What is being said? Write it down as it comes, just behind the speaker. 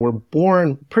We're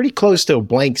born pretty close to a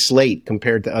blank slate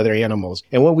compared to other animals.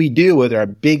 And what we do with our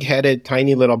big-headed,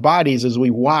 tiny little bodies is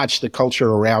we watch the culture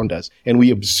around us and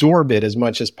we absorb it as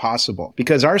much as possible.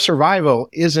 Because our survival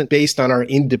isn't based on our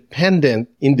independent,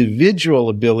 individual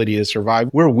ability to survive.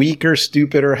 We're weaker,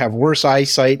 stupider, have worse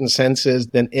eyesight and senses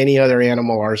than any other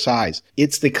animal our size.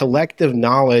 It's the collective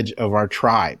knowledge of our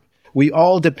tribe. We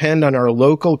all depend on our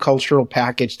local cultural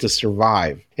package to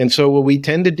survive. And so what we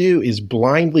tend to do is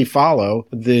blindly follow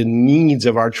the needs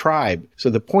of our tribe. So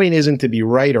the point isn't to be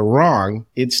right or wrong,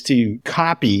 it's to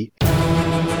copy.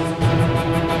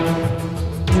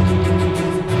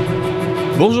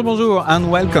 Bonjour, and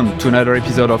welcome to another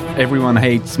episode of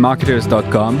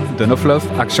EveryoneHatesMarketers.com, the no-fluff,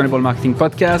 actionable marketing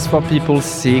podcast for people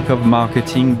sick of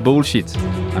marketing bullshit.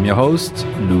 I'm your host,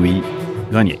 Louis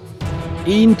Grenier.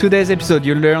 In today's episode,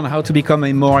 you'll learn how to become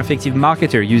a more effective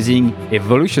marketer using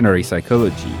evolutionary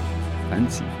psychology.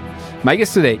 Fancy. My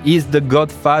guest today is the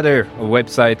godfather of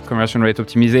website conversion rate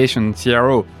optimization,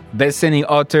 CRO, best-selling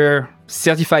author,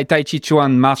 certified Tai Chi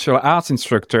Chuan martial arts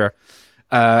instructor,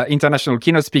 international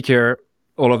keynote speaker,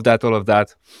 all of that.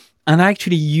 And I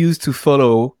actually used to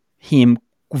follow him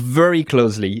very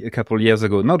closely a couple of years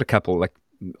ago, like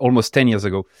almost 10 years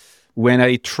ago, when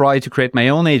I tried to create my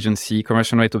own agency,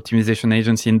 conversion rate optimization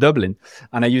agency in Dublin.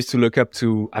 And I used to look up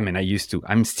to,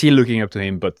 I'm still looking up to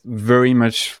him, but very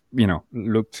much,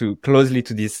 look too closely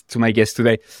to my guest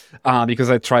today, because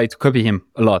I tried to copy him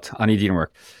a lot and it didn't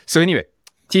work. So anyway,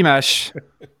 Tim Ash,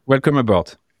 welcome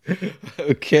aboard.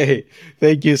 Okay.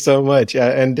 Thank you so much.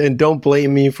 And don't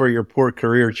blame me for your poor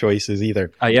career choices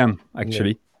either. I am,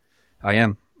 actually. Yeah. I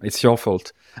am. It's your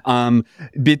fault. But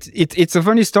it's a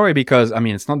funny story because,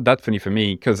 it's not that funny for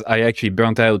me because I actually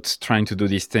burnt out trying to do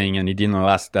this thing and it didn't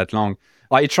last that long.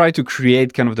 I tried to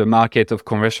create kind of the market of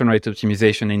conversion rate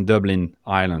optimization in Dublin,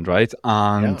 Ireland, right?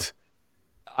 And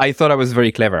I thought I was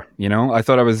very clever, I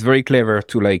thought I was very clever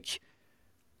to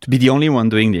be the only one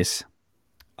doing this.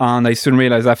 And I soon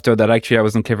realized after that actually I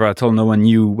wasn't clever at all. No one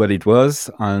knew what it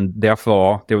was and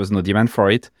therefore there was no demand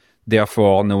for it.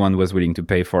 Therefore, no one was willing to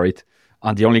pay for it.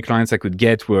 And the only clients I could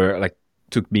get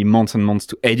took me months and months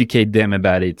to educate them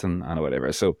about it and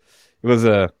whatever. So it was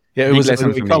a it was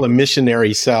what we call a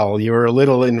missionary sell. You were a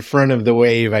little in front of the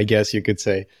wave, I guess you could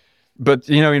say. But,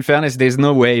 in fairness, there's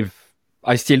no wave.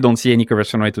 I still don't see any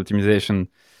conversion rate optimization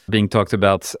being talked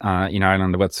about in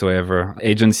Ireland whatsoever.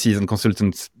 Agencies and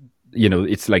consultants,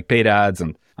 it's like paid ads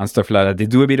and stuff like that. They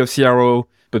do a bit of CRO,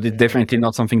 but it's definitely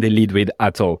not something they lead with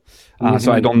at all.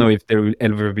 So I don't know if there will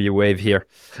ever be a wave here.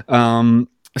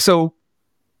 So,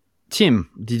 Tim,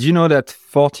 did you know that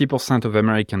 40% of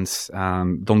Americans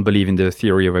don't believe in the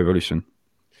theory of evolution?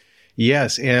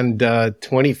 Yes, and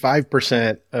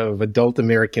 25% of adult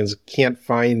Americans can't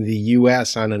find the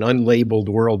U.S. on an unlabeled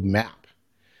world map.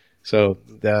 So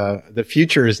the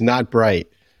future is not bright.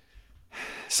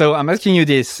 So I'm asking you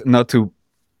this not to,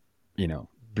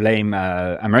 blame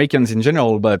Americans in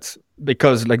general, but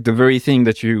because the very thing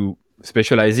that you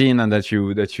specialize in and that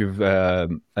you've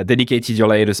dedicated your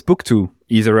latest book to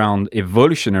is around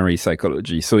evolutionary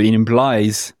psychology. So it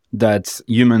implies that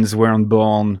humans weren't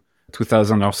born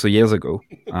 2,000 or so years ago,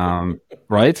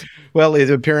 right? Well,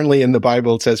 apparently in the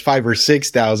Bible it says 5,000 or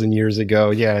 6,000 years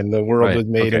ago. Yeah, and the world was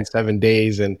made in 7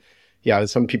 days. And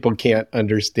some people can't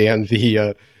understand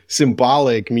the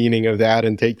symbolic meaning of that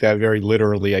and take that very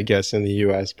literally, I guess, in the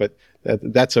US, but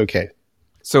that's okay.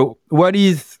 So what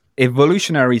is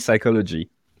evolutionary psychology?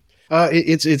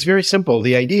 It's very simple.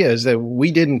 The idea is that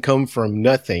we didn't come from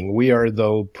nothing. We are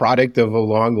the product of a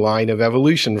long line of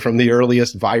evolution from the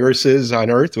earliest viruses on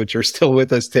Earth, which are still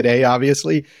with us today,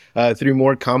 obviously, through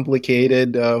more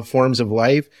complicated forms of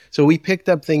life. So we picked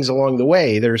up things along the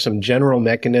way. There are some general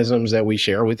mechanisms that we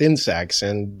share with insects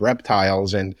and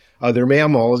reptiles and other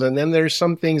mammals. And then there's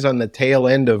some things on the tail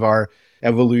end of our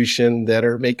evolution that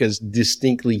make us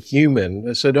distinctly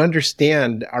human. So to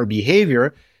understand our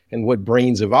behavior and what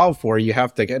brains evolve for, you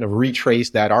have to kind of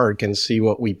retrace that arc and see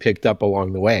what we picked up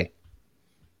along the way.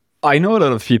 I know a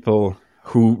lot of people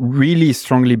who really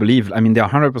strongly believe, they're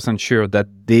 100% sure that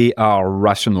they are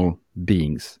rational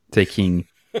beings taking,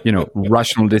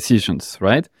 rational decisions,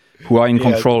 right? Who are in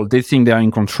control. They think they are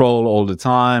in control all the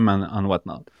time and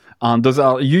whatnot. And those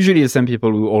are usually the same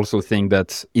people who also think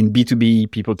that in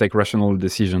B2B, people take rational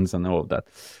decisions and all of that.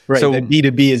 Right, so that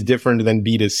B2B is different than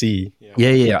B2C.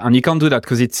 Yeah. And you can't do that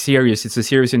because it's serious. It's a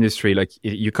serious industry.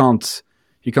 You can't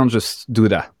just do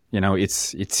that.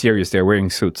 It's serious. They're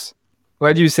wearing suits.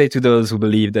 What do you say to those who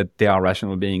believe that they are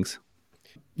rational beings?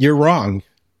 You're wrong.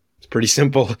 pretty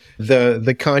simple.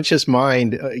 The conscious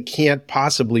mind can't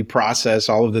possibly process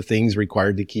all of the things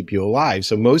required to keep you alive.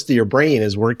 So most of your brain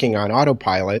is working on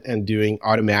autopilot and doing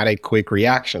automatic quick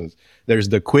reactions. There's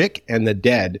the quick and the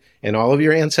dead, and all of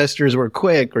your ancestors were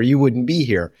quick or you wouldn't be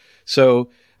here. So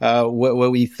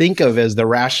what we think of as the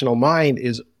rational mind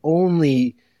is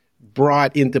only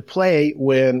brought into play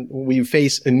when we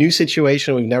face a new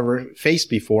situation we've never faced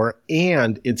before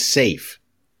and it's safe.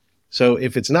 So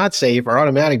if it's not safe, our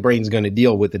automatic brain is going to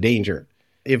deal with the danger.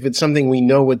 If it's something we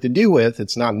know what to do with,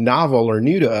 it's not novel or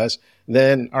new to us,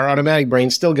 then our automatic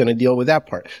brain's still going to deal with that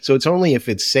part. So it's only if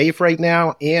it's safe right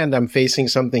now and I'm facing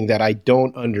something that I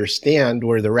don't understand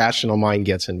where the rational mind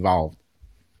gets involved.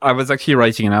 I was actually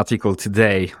writing an article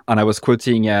today and I was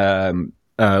quoting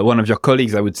one of your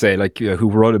colleagues, I would say,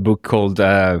 who wrote a book called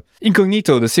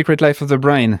Incognito, The Secret Life of the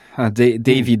Brain,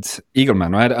 David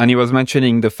Eagleman, right? And he was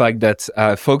mentioning the fact that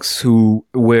folks who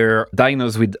were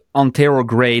diagnosed with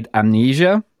anterograde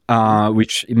amnesia,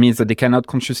 which means that they cannot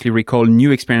consciously recall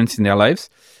new experiences in their lives,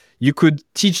 you could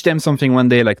teach them something one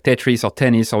day like Tetris or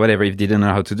tennis or whatever if they didn't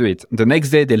know how to do it. The next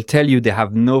day, they'll tell you they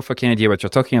have no fucking idea what you're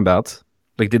talking about.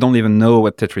 Like they don't even know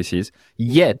what Tetris is.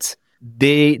 Yet,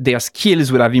 their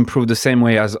skills will have improved the same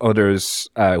way as others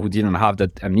who didn't have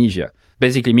that amnesia.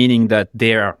 Basically meaning that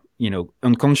their,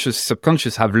 unconscious,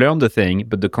 subconscious have learned the thing,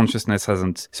 but the consciousness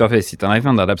hasn't surfaced it. And I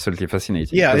found that absolutely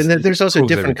fascinating. Yeah, and there's also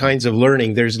different kinds of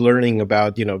learning. There's learning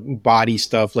about, body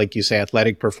stuff, like you say,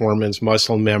 athletic performance,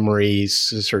 muscle memories,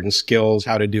 certain skills,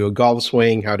 how to do a golf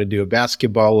swing, how to do a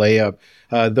basketball layup.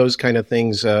 Those kind of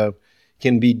things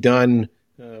can be done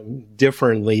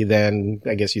differently than,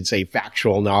 I guess you'd say,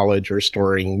 factual knowledge or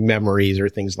storing memories or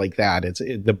things like that.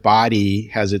 The body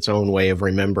has its own way of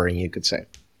remembering, you could say.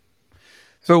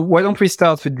 So why don't we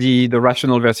start with the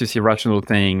rational versus irrational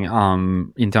thing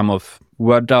in terms of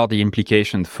what are the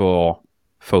implications for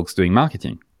folks doing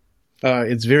marketing?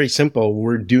 It's very simple.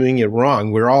 We're doing it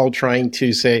wrong. We're all trying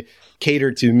to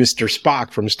cater to Mr.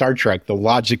 Spock from Star Trek, the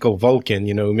logical Vulcan,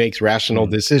 who makes rational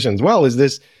decisions. Well,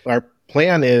 our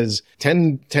plan is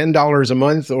 $10 a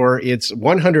month, or it's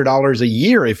 $100 a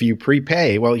year if you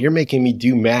prepay. Well, you're making me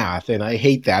do math, and I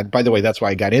hate that. By the way, that's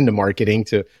why I got into marketing,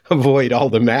 to avoid all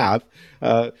the math.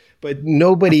 But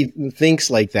nobody thinks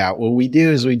like that. What we do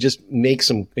is we just make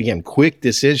some, again, quick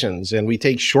decisions, and we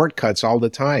take shortcuts all the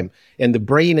time. And the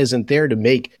brain isn't there to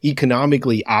make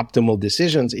economically optimal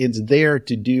decisions. It's there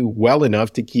to do well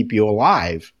enough to keep you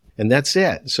alive. And that's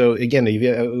it. So again,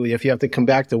 if you have to come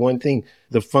back to one thing,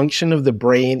 the function of the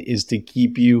brain is to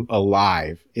keep you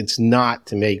alive. It's not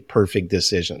to make perfect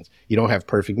decisions. You don't have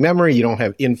perfect memory. You don't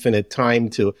have infinite time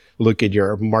to look at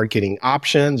your marketing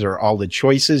options or all the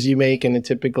choices you make in a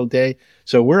typical day.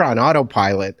 So we're on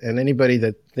autopilot, and anybody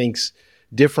that thinks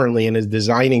differently and is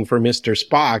designing for Mr.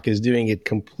 Spock is doing it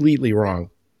completely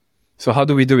wrong. So how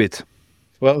do we do it?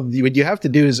 Well, what you have to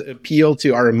do is appeal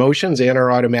to our emotions and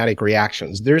our automatic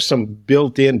reactions. There's some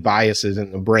built-in biases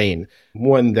in the brain.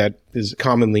 One that is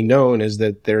commonly known is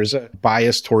that there's a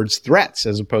bias towards threats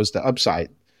as opposed to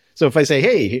upside. So if I say,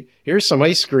 hey, here's some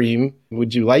ice cream,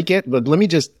 would you like it? But let me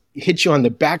just hit you on the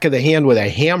back of the hand with a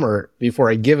hammer before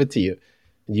I give it to you.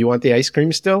 Do you want the ice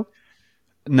cream still?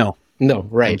 No. No,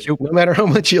 right. No matter how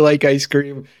much you like ice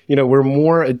cream, we're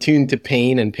more attuned to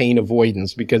pain and pain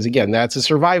avoidance because, again, that's a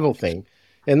survival thing.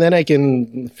 And then I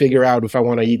can figure out if I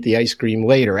want to eat the ice cream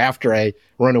later after I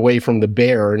run away from the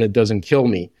bear and it doesn't kill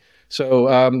me. So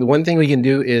the one thing we can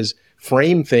do is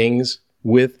frame things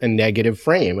with a negative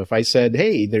frame. If I said,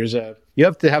 hey, you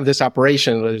have to have this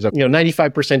operation. There's a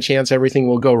 95% chance everything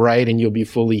will go right and you'll be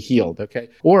fully healed. Okay.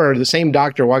 Or the same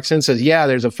doctor walks in and says, yeah,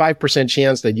 there's a 5%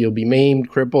 chance that you'll be maimed,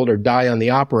 crippled, or die on the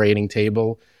operating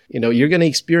table. You're going to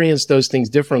experience those things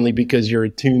differently because you're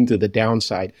attuned to the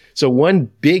downside. So one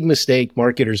big mistake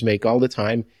marketers make all the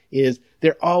time is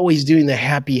they're always doing the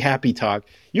happy, happy talk.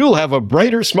 You'll have a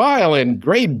brighter smile and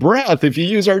great breath if you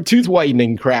use our tooth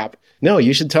whitening crap. No,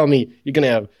 you should tell me you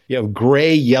have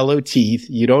gray, yellow teeth.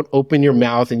 You don't open your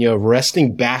mouth and you have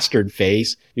resting bastard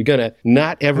face. You're going to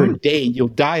not ever date. You'll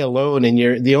die alone. And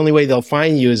the only way they'll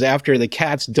find you is after the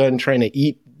cat's done trying to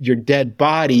eat your dead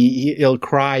body, he'll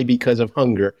cry because of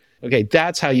hunger. Okay,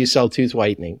 that's how you sell tooth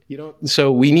whitening.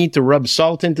 So we need to rub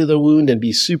salt into the wound and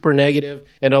be super negative.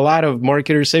 And a lot of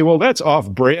marketers say, well, that's off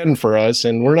brand for us,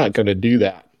 and we're not going to do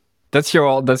that. That's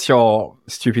your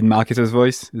stupid marketer's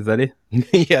voice, is that it?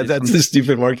 Yeah, that's the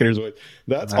stupid marketer's voice.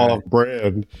 That's off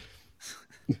brand.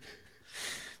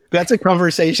 That's a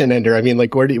conversation ender. I mean,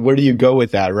 where do you go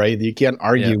with that, right? You can't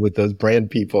argue with those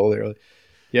brand people. They're like,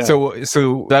 Yeah.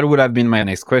 So that would have been my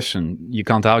next question. You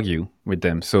can't argue with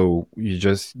them, so you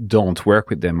just don't work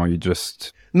with them, or you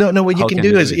just No. What you how can can do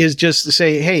you is just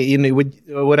say, hey,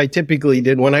 what I typically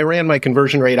did when I ran my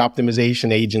conversion rate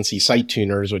optimization agency, Site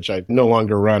Tuners, which I no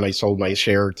longer run, I sold my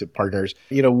share to partners.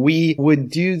 We would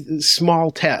do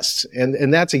small tests,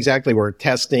 and that's exactly where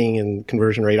testing and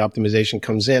conversion rate optimization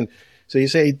comes in. So you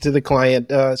say to the client,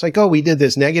 it's like, oh, we did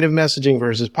this negative messaging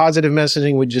versus positive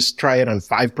messaging. We just try it on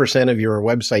 5% of your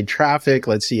website traffic.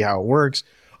 Let's see how it works.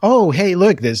 Oh, hey,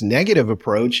 look, this negative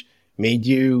approach made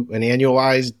you an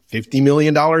annualized $50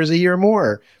 million a year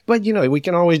more. But, we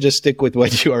can always just stick with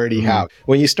what you already have.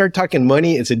 When you start talking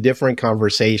money, it's a different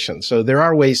conversation. So there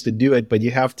are ways to do it, but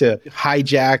you have to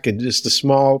hijack just a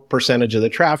small percentage of the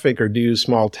traffic or do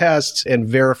small tests and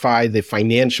verify the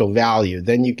financial value.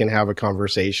 Then you can have a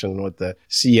conversation with the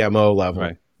CMO level.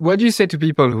 Right. What do you say to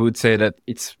people who would say that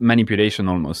it's manipulation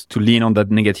almost to lean on that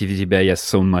negativity bias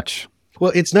so much?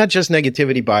 Well, it's not just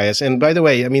negativity bias. And by the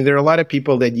way, there are a lot of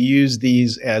people that use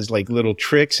these as like little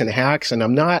tricks and hacks, and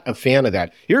I'm not a fan of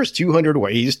that. Here's 200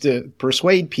 ways to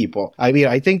persuade people.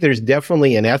 I think there's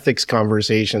definitely an ethics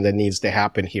conversation that needs to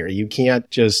happen here. You can't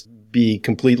just be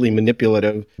completely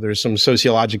manipulative. There's some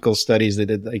sociological studies that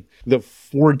did like the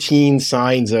 14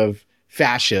 signs of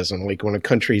fascism, like when a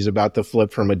country is about to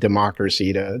flip from a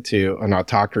democracy to an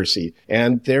autocracy.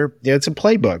 And it's a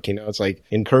playbook, it's like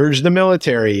encourage the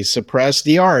military, suppress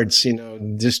the arts,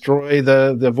 destroy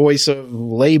the voice of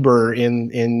labor in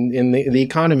the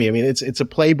economy. It's a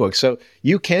playbook. So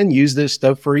you can use this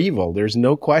stuff for evil. There's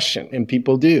no question. And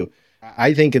people do.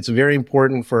 I think it's very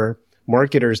important for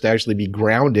marketers to actually be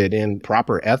grounded in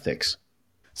proper ethics.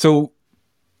 So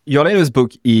your latest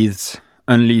book is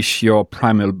Unleash Your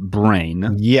Primal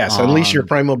Brain. Yes, Unleash Your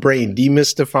Primal Brain,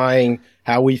 demystifying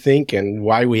how we think and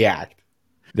why we act.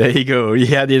 There you go. He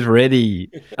had it ready.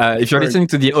 If you're listening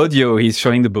to the audio, he's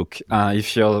showing the book.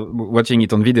 If you're watching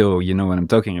it on video, you know what I'm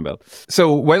talking about.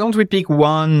 So why don't we pick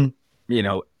one,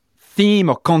 theme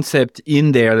or concept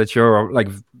in there that you're like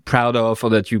proud of, or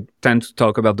that you tend to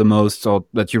talk about the most, or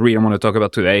that you really want to talk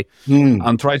about today,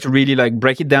 and try to really like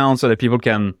break it down so that people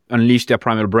can unleash their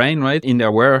primal brain, right, in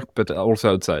their work, but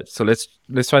also outside. So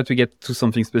let's try to get to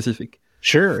something specific.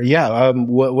 Sure. Yeah.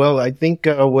 Well, I think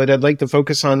what I'd like to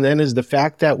focus on then is the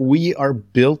fact that we are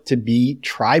built to be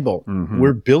tribal.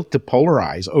 We're built to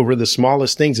polarize over the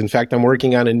smallest things. In fact, I'm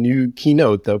working on a new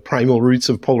keynote, the primal roots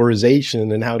of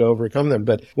polarization and how to overcome them.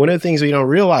 But one of the things we don't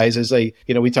realize is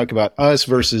we talk about us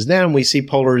versus them. We see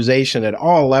polarization at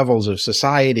all levels of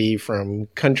society, from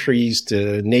countries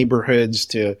to neighborhoods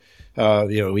to,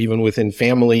 even within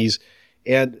families.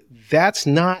 And that's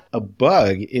not a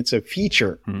bug. It's a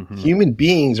feature. Human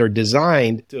beings are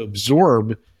designed to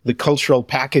absorb the cultural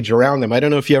package around them. I don't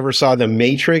know if you ever saw The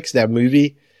Matrix, that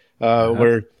movie,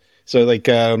 where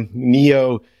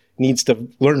Neo needs to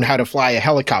learn how to fly a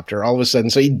helicopter all of a sudden.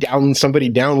 So somebody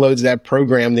downloads that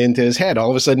program into his head. All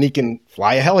of a sudden he can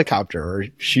fly a helicopter or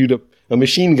shoot a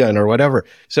machine gun or whatever.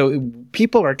 So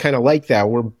people are kind of like that.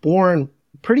 We're born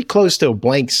pretty close to a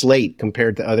blank slate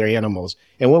compared to other animals.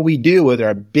 And what we do with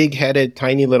our big-headed,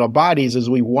 tiny little bodies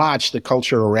is we watch the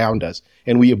culture around us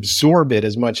and we absorb it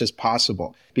as much as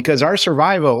possible, because our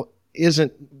survival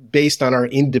isn't based on our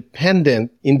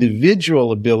independent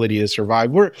individual ability to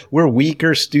survive. We're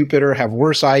weaker, stupider, have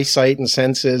worse eyesight and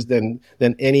senses than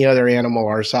any other animal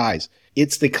our size.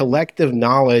 It's the collective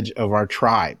knowledge of our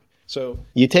tribe. So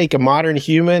you take a modern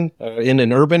human in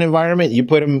an urban environment, you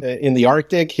put him in the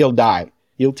Arctic, he'll die.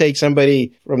 You'll take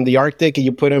somebody from the Arctic and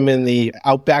you put him in the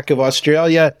outback of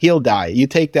Australia, he'll die. You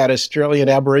take that Australian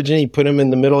Aborigine, put him in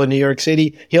the middle of New York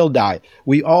City, he'll die.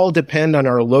 We all depend on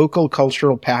our local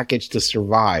cultural package to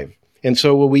survive. And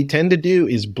so what we tend to do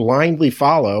is blindly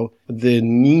follow the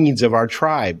needs of our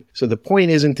tribe. So the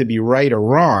point isn't to be right or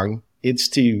wrong, it's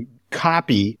to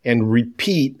copy and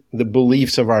repeat the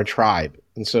beliefs of our tribe.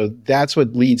 And so that's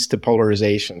what leads to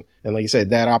polarization. And like I said,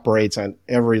 that operates on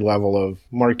every level of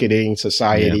marketing,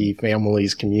 society,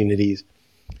 families, communities.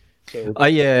 So,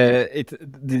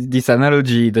 this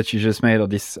analogy that you just made, or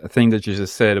this thing that you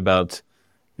just said about,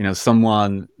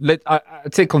 someone,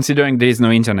 I'd say considering there is no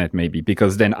internet maybe,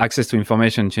 because then access to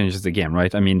information changes the game,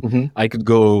 right? I could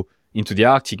go into the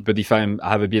Arctic, but if I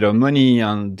have a bit of money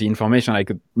and the information, I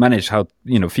could manage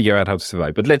figure out how to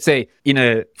survive. But let's say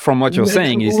from what you're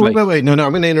saying is wait, no,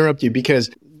 I'm going to interrupt you, because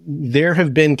there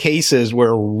have been cases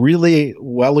where really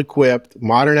well-equipped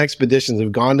modern expeditions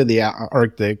have gone to the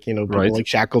Arctic, people like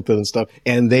Shackleton and stuff,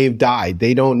 and they've died.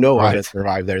 They don't know how to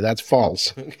survive there. That's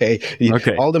false. Okay.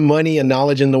 All the money and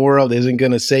knowledge in the world isn't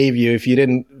going to save you if you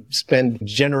didn't spend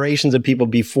generations of people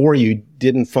before you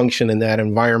didn't function in that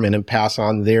environment and pass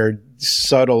on their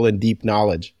subtle and deep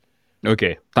knowledge.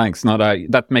 Okay, thanks. No,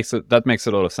 that makes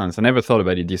a lot of sense. I never thought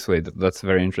about it this way. That's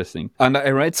very interesting. And I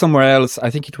read somewhere else,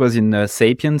 I think it was in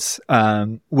 *Sapiens*,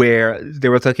 where they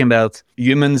were talking about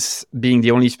humans being the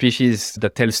only species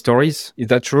that tell stories. Is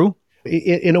that true?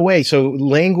 In a way. So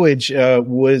language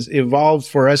was evolved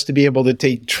for us to be able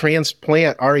to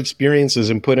transplant our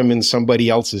experiences and put them in somebody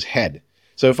else's head.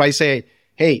 So if I say,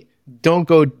 hey, don't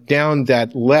go down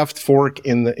that left fork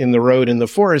in the road in the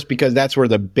forest because that's where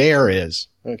the bear is.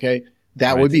 Okay.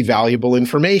 That would be valuable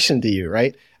information to you,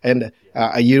 right? And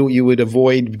you would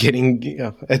avoid getting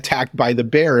attacked by the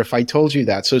bear if I told you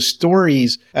that. So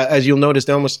stories, as you'll notice,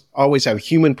 they almost always have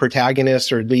human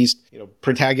protagonists, or at least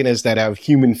protagonists that have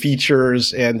human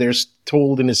features, and they're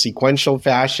told in a sequential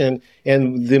fashion.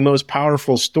 And the most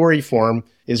powerful story form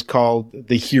is called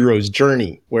the hero's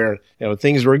journey, where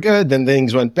things were good, then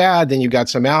things went bad, then you got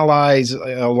some allies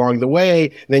along the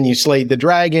way, then you slayed the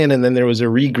dragon, and then there was a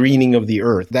regreening of the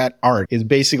earth. That arc is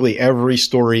basically every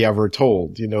story ever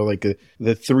told, like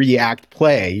the 3-act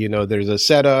play. There's a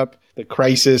setup, the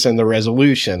crisis, and the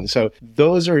resolution. So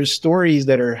those are stories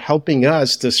that are helping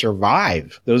us to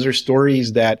survive. Those are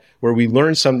stories where we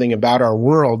learn something about our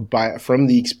world from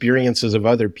the experiences of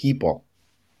other people.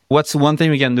 What's one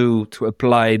thing we can do to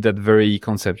apply that very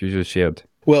concept you just shared?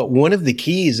 Well, one of the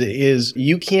keys is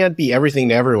you can't be everything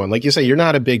to everyone. Like you say, you're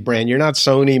not a big brand. You're not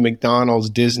Sony, McDonald's,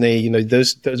 Disney.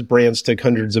 Those brands took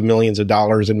hundreds of millions of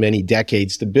dollars and many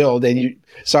decades to build. And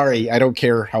I don't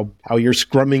care how you're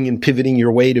scrumming and pivoting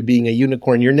your way to being a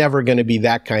unicorn. You're never going to be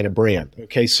that kind of brand.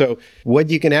 Okay. So what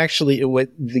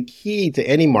the key to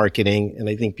any marketing, and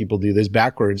I think people do this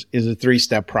backwards, is a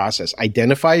 3-step process.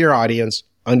 Identify your audience,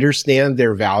 understand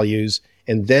their values,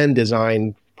 and then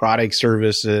design products,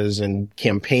 services, and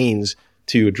campaigns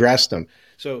to address them.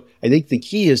 So I think the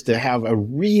key is to have a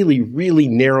really, really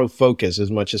narrow focus as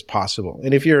much as possible.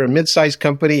 And if you're a mid-sized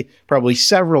company, probably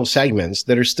several segments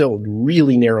that are still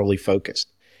really narrowly focused.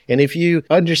 And if you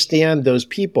understand those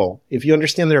people, if you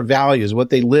understand their values, what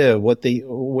they live,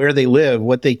 where they live,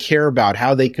 what they care about,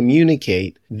 how they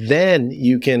communicate, then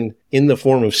you can, in the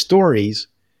form of stories,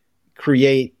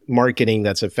 create marketing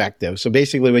that's effective. So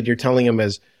basically what you're telling them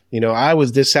is, I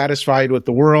was dissatisfied with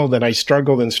the world and I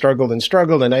struggled and struggled and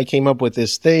struggled and I came up with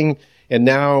this thing and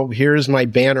now here's my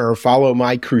banner, follow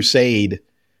my crusade.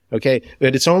 Okay.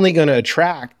 But it's only going to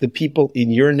attract the people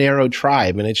in your narrow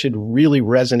tribe and it should really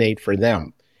resonate for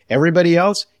them. Everybody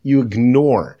else you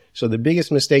ignore. So the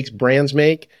biggest mistakes brands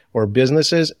make or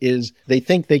businesses is they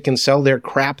think they can sell their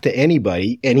crap to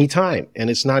anybody anytime. And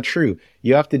it's not true.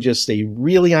 You have to just stay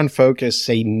really on focus,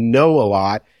 say no a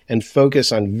lot, and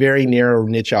focus on very narrow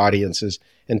niche audiences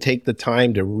and take the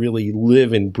time to really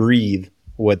live and breathe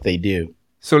what they do.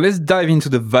 So let's dive into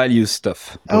the value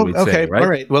stuff. Okay. Right? All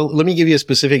right. Well, let me give you a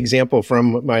specific example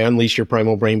from my Unleash Your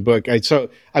Primal Brain book. So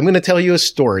I'm going to tell you a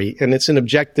story, and it's an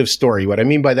objective story. What I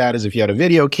mean by that is if you had a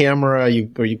video camera, you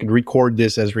could record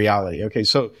this as reality. Okay.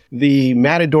 So the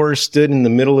matador stood in the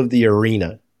middle of the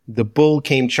arena. The bull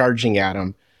came charging at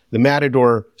him. The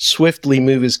matador swiftly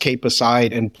moved his cape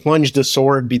aside and plunged a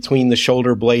sword between the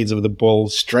shoulder blades of the bull,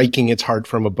 striking its heart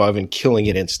from above and killing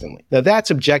it instantly. Now, that's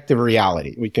objective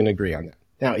reality. We can agree on that.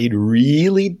 Now, it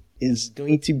really is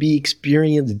going to be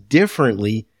experienced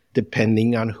differently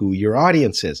depending on who your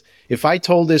audience is. If I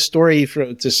told this story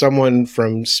to someone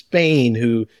from Spain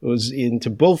who was into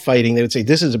bullfighting, they would say,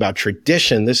 this is about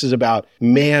tradition. This is about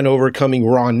man overcoming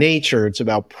raw nature. It's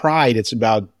about pride. It's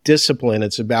about discipline.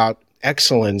 It's about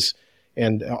excellence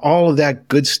and all of that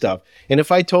good stuff. And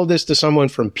if I told this to someone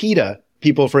from PETA,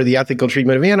 People for the Ethical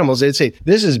Treatment of Animals, they'd say,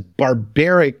 this is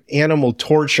barbaric animal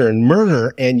torture and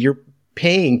murder, and you're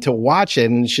paying to watch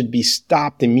it and it should be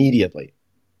stopped immediately.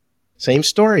 Same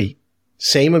story,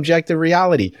 same objective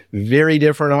reality, very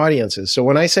different audiences. So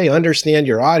when I say understand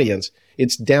your audience,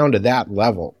 it's down to that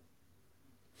level.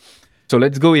 So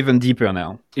let's go even deeper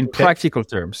now. In practical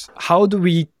terms, how do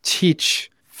we teach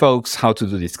folks how to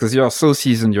do this? Because you're so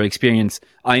seasoned, your experience.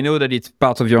 I know that it's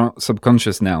part of your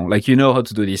subconscious now. Like, you know how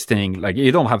to do this thing. Like,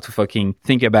 you don't have to fucking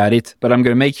think about it, but I'm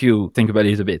going to make you think about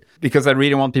it a bit because I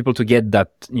really want people to get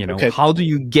that, how do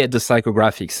you get the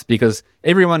psychographics? Because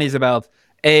everyone is about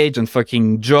age and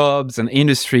fucking jobs and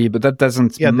industry, but that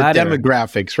doesn't matter. The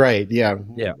demographics, right? Yeah.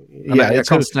 I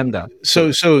can't stand that.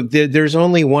 So there's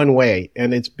only one way,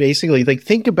 and it's basically like,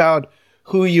 think about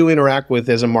who you interact with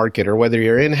as a marketer, whether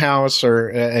you're in-house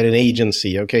or at an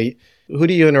agency, okay? Who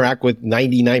do you interact with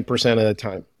 99% of the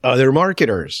time? Other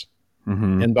marketers.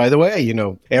 And by the way,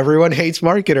 everyone hates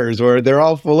marketers or they're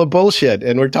all full of bullshit.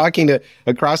 And we're talking to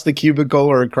across the cubicle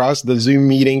or across the Zoom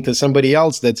meeting to somebody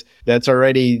else that's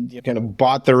already kind of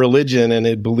bought the religion and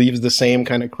it believes the same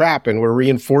kind of crap. And we're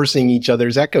reinforcing each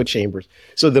other's echo chambers.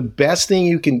 So the best thing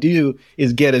you can do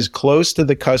is get as close to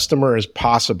the customer as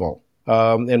possible.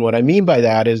 And what I mean by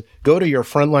that is go to your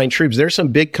frontline troops. There's some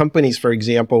big companies, for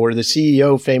example, where the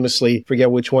CEO famously,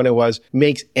 forget which one it was,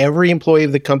 makes every employee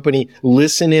of the company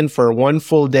listen in for one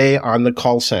full day on the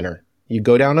call center. You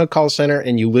go down to a call center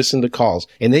and you listen to calls.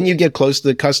 And then you get close to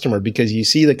the customer because you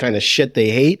see the kind of shit they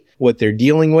hate, what they're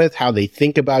dealing with, how they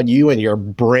think about you and your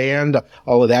brand,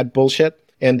 all of that bullshit.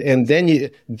 And then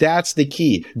that's the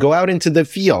key. Go out into the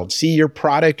field, see your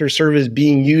product or service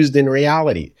being used in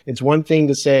reality. It's one thing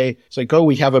to say, it's like, oh,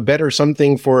 we have a better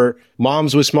something for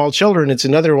moms with small children. It's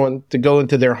another one to go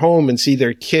into their home and see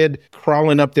their kid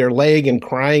crawling up their leg and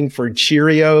crying for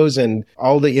Cheerios and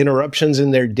all the interruptions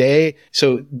in their day.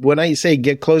 So when I say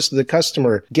get close to the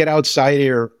customer, get outside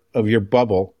of your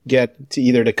bubble, get to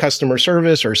either to customer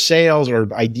service or sales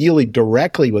or ideally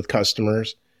directly with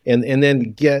customers and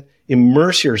then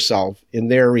immerse yourself in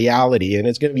their reality. And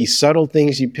it's going to be subtle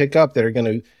things you pick up that are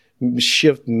going to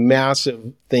shift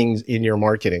massive things in your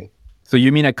marketing. So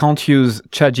you mean I can't use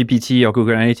ChatGPT or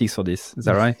Google Analytics for this? Is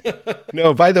that right?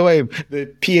 No, by the way,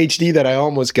 the PhD that I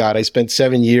almost got, I spent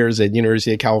 7 years at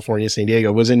University of California, San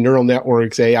Diego, was in neural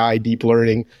networks, AI, deep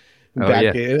learning,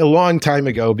 a long time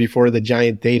ago before the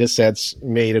giant data sets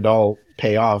made it all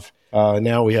pay off.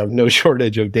 Now we have no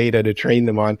shortage of data to train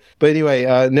them on. But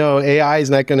anyway, no, AI is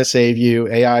not going to save you.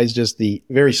 AI is just the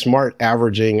very smart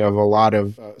averaging of a lot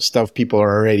of stuff people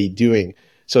are already doing.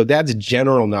 So that's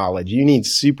general knowledge. You need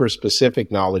super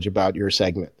specific knowledge about your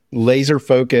segment, laser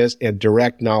focused and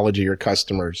direct knowledge of your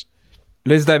customers.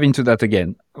 Let's dive into that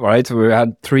again. All right. We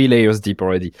had 3 layers deep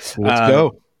already. Let's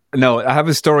go. No, I have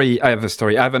a story. I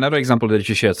have another example that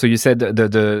you shared. So you said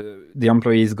the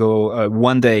employees go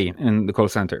 1 day in the call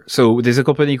center. So there's a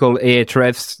company called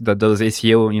Ahrefs that does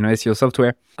SEO, SEO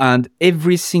software. And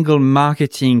every single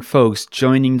marketing folks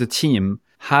joining the team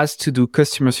has to do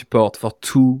customer support for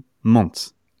 2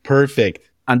 months. Perfect.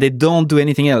 And they don't do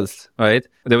anything else, right?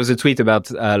 There was a tweet about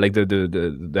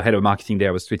the head of marketing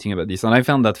there was tweeting about this. And I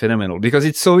found that phenomenal because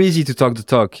it's so easy to talk the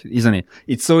talk, isn't it?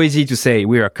 It's so easy to say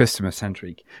we are customer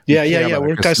centric. Yeah.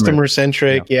 We're customer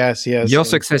centric. Yeah. Yes. Your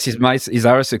success is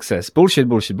our success.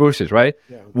 Bullshit, right?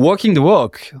 Yeah. Walking the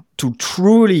walk to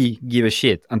truly give a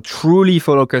shit and truly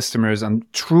follow customers and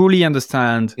truly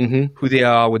understand who they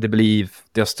are, what they believe,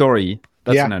 their story.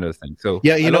 That's another thing. So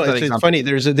it's funny.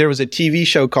 There was a TV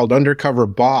show called Undercover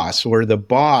Boss where the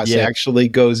boss actually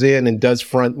goes in and does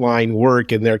frontline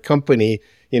work in their company,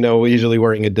 usually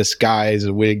wearing a disguise,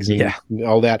 wigs and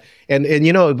all that. And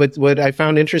but what I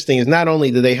found interesting is not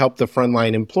only do they help the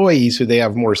frontline employees who they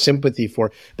have more sympathy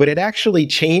for, but it actually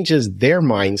changes their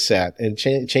mindset and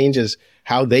changes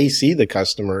how they see the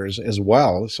customers as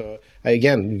well. So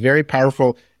again, very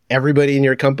powerful. Everybody in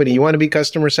your company, you want to be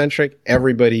customer centric,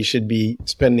 everybody should be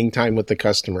spending time with the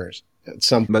customers.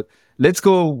 But let's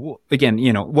go again,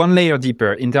 1 layer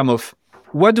deeper in terms of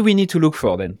what do we need to look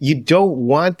for then? You don't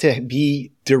want to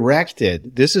be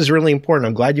directed. This is really important.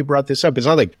 I'm glad you brought this up. It's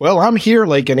not like, well, I'm here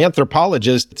like an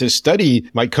anthropologist to study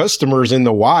my customers in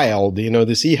the wild,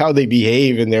 to see how they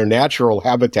behave in their natural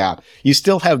habitat. You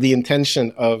still have the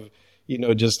intention of,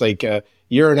 just like,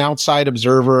 you're an outside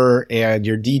observer and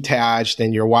you're detached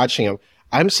and you're watching them.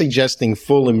 I'm suggesting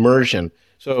full immersion.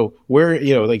 So where,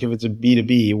 like if it's a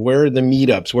B2B, where are the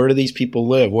meetups? Where do these people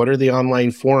live? What are the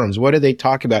online forums? What do they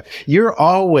talk about? You're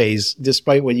always,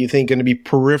 despite what you think, going to be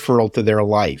peripheral to their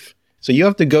life. So you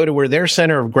have to go to where their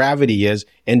center of gravity is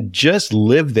and just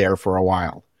live there for a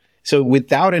while. So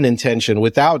without an intention,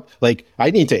 without like,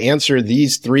 I need to answer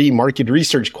these 3 market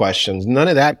research questions, none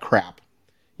of that crap.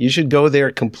 You should go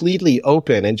there completely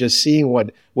open and just seeing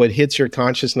what hits your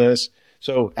consciousness.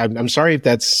 So I'm sorry if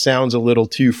that sounds a little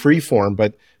too freeform,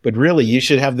 but really you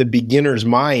should have the beginner's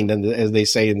mind, and as they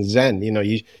say in Zen,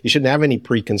 you shouldn't have any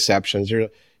preconceptions. You're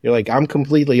like, I'm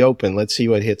completely open. Let's see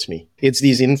what hits me. It's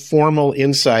these informal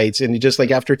insights, and just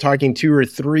like after talking 2 or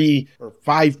 3 or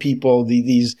 5 people,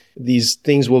 these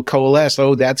things will coalesce.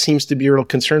 Oh, that seems to be a real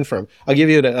concern for him. I'll give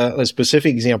you a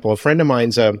specific example. A friend of mine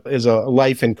is a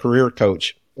life and career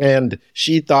coach. And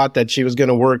she thought that she was going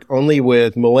to work only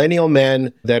with millennial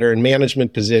men that are in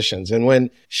management positions. And when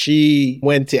she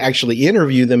went to actually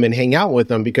interview them and hang out with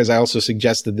them, because I also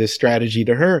suggested this strategy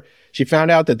to her, she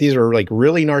found out that these were like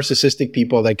really narcissistic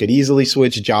people that could easily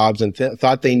switch jobs and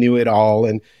thought they knew it all.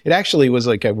 And it actually was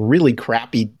like a really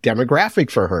crappy demographic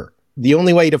for her. The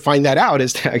only way to find that out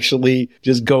is to actually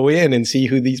just go in and see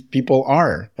who these people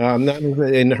are.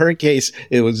 In her case,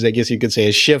 it was, I guess you could say,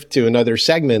 a shift to another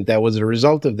segment that was a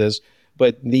result of this.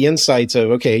 But the insights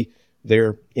of, okay,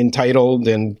 they're entitled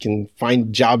and can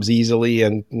find jobs easily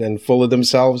and full of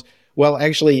themselves. Well,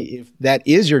 actually, if that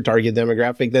is your target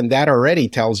demographic, then that already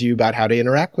tells you about how to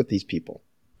interact with these people.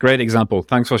 Great example.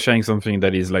 Thanks for sharing something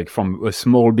that is like from a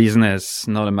small business,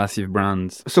 not a massive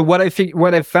brand. So what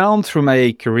I found through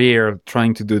my career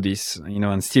trying to do this,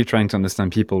 and still trying to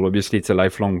understand people, obviously it's a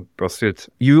lifelong pursuit.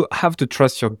 You have to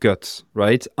trust your gut,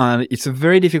 right? And it's a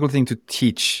very difficult thing to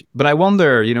teach. But I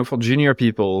wonder, for junior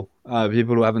people,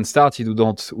 people who haven't started,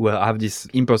 who have this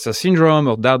imposter syndrome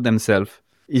or doubt themselves,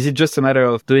 is it just a matter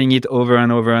of doing it over and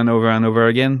over and over and over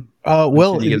again?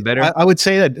 Well, I would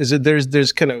say that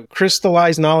there's kind of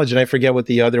crystallized knowledge, and I forget what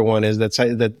the other one is that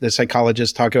the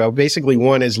psychologists talk about. Basically,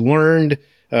 one is learned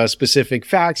specific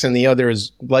facts, and the other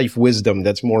is life wisdom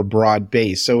that's more broad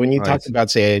based. So when you talk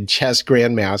about, say, a chess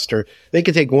grandmaster, they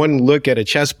could take one look at a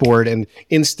chessboard and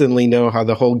instantly know how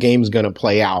the whole game's going to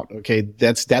play out. Okay,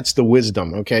 that's the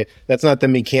wisdom. Okay, that's not the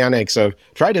mechanics of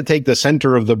try to take the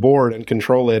center of the board and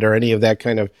control it or any of that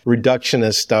kind of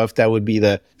reductionist stuff. That would be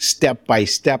the step by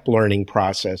step learning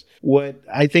process. What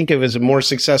I think of as a more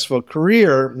successful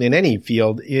career in any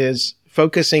field is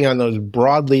focusing on those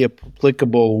broadly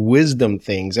applicable wisdom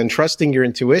things, and trusting your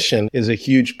intuition is a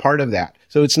huge part of that.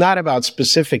 So it's not about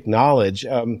specific knowledge.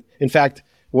 In fact,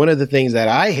 one of the things that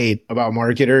I hate about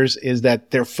marketers is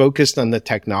that they're focused on the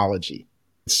technology.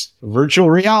 It's virtual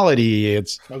reality.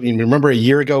 Remember a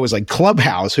year ago it was like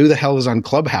Clubhouse. Who the hell is on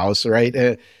Clubhouse,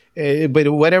 right?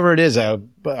 But whatever it is, a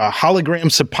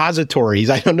hologram suppositories.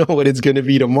 I don't know what it's going to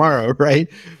be tomorrow, right?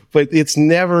 But it's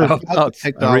never about the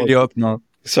technology. I really hope not.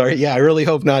 Sorry. Yeah, I really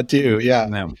hope not too. Yeah.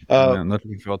 No, not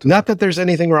looking forward to Not that there's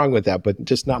anything wrong with that, but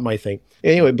just not my thing.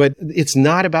 Anyway, but it's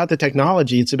not about the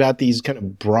technology. It's about these kind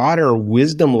of broader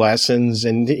wisdom lessons,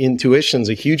 and intuition's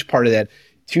a huge part of that,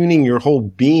 tuning your whole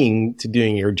being to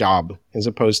doing your job, as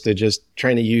opposed to just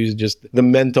trying to use just the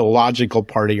mental, logical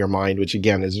part of your mind, which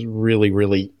again is really,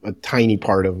 really a tiny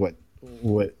part of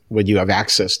what you have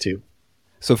access to.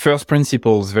 So first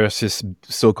principles versus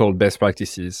so-called best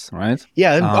practices, right?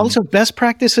 Yeah. And also best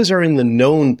practices are in the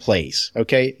known place.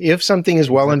 Okay. If something is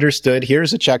well understood,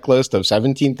 here's a checklist of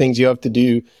 17 things you have to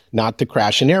do not to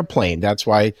crash an airplane. That's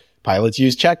why pilots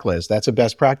use checklists. That's a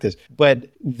best practice.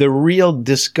 But the real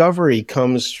discovery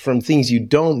comes from things you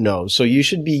don't know. So you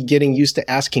should be getting used to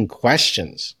asking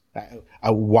questions.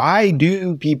 Why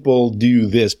do people do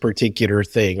this particular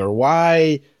thing? Or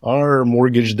why are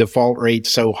mortgage default rates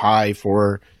so high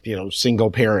for, single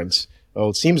parents? Well,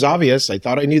 it seems obvious. I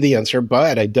thought I knew the answer,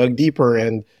 but I dug deeper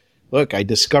and look, I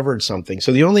discovered something.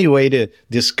 So the only way to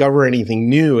discover anything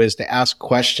new is to ask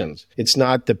questions. It's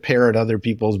not to parrot other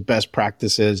people's best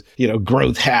practices,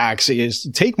 growth hacks, is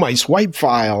take my swipe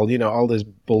file, all this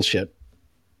bullshit.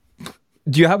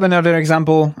 Do you have another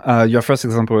example? Your first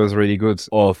example was really good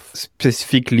of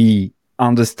specifically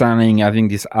understanding, having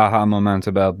this aha moment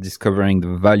about discovering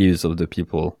the values of the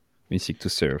people we seek to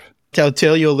serve. I'll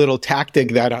tell you a little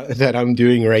tactic that I'm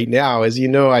doing right now. As you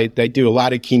know, I do a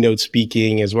lot of keynote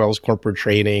speaking as well as corporate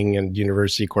training and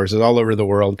university courses all over the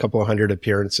world, a couple of hundred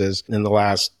appearances in the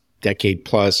last decade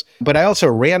plus. But I also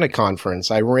ran a conference.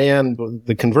 I ran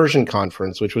the Conversion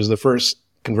Conference, which was the first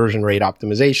conversion rate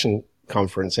optimization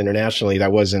conference internationally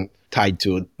that wasn't tied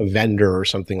to a vendor or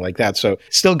something like that. So it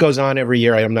still goes on every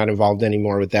year. I am not involved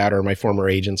anymore with that or my former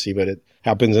agency, but it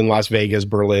happens in Las Vegas,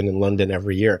 Berlin, and London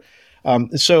every year.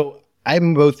 So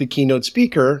I'm both the keynote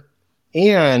speaker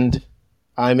and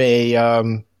I'm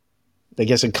a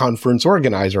conference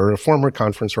organizer or a former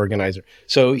conference organizer.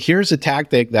 So here's a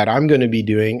tactic that I'm going to be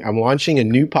doing. I'm launching a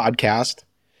new podcast.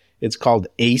 It's called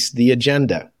Ace the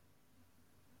Agenda.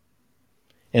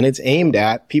 And it's aimed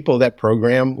at people that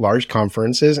program large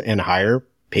conferences and hire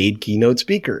paid keynote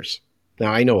speakers.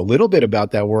 Now, I know a little bit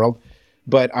about that world,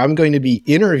 but I'm going to be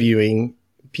interviewing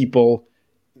people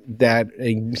that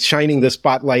shining the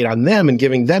spotlight on them and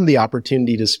giving them the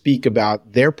opportunity to speak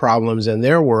about their problems in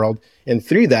their world. And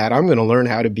through that, I'm going to learn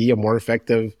how to be a more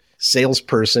effective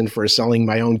salesperson for selling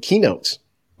my own keynotes.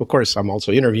 Of course, I'm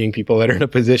also interviewing people that are in a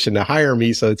position to hire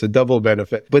me, so it's a double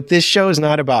benefit. But this show is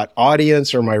not about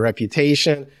audience or my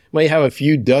reputation. Might have a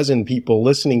few dozen people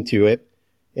listening to it,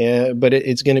 but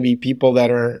it's going to be people that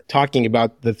are talking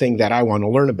about the thing that I want to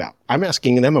learn about. I'm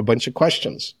asking them a bunch of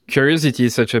questions. Curiosity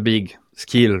is such a big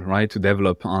skill, right, to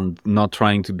develop, and not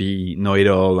trying to be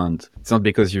know-it-all. And it's not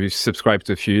because you subscribe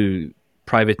to a few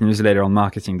private newsletters on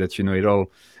marketing that you know it all.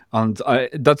 And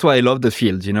that's why I love the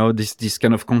field, this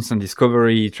kind of constant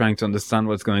discovery, trying to understand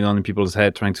what's going on in people's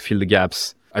head, trying to fill the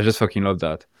gaps. I just fucking love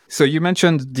that. So you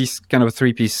mentioned this kind of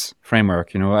 3-piece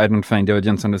framework, identifying the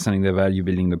audience, understanding the value,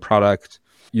 building the product.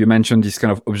 You mentioned this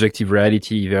kind of objective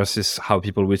reality versus how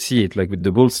people would see it, like with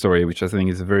the bull story, which I think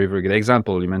is a very, very good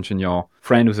example. You mentioned your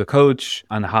friend who's a coach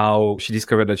and how she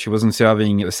discovered that she wasn't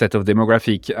serving a set of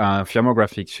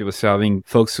firmographics. She was serving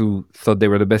folks who thought they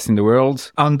were the best in the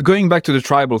world. And going back to the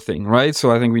tribal thing, right?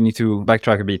 So I think we need to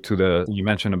backtrack a bit to you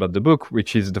mentioned about the book,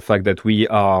 which is the fact that we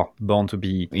are born to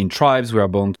be in tribes. We are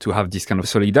born to have this kind of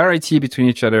solidarity between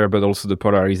each other, but also the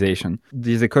polarization.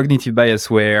 There's a cognitive bias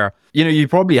where, you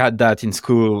probably had that in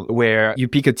school where you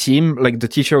pick a team, like the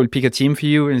teacher will pick a team for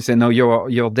you and say, no,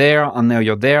 you're there and now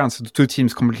you're there. And so the two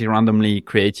teams completely randomly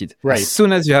created. Right. As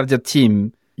soon as you have that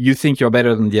team, you think you're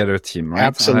better than the other team, right?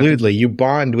 Absolutely. You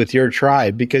bond with your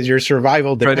tribe because your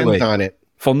survival depends on it.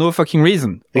 For no fucking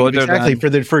reason.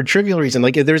 Exactly. For a trivial reason.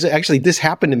 Like this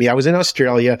happened to me. I was in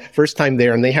Australia, first time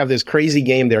there, and they have this crazy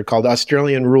game there called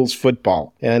Australian Rules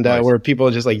Football. And where people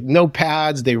are just like, no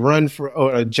pads, they run for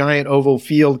a giant oval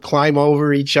field, climb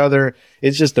over each other.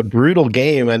 It's just a brutal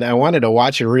game. And I wanted to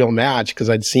watch a real match because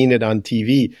I'd seen it on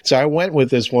TV. So I went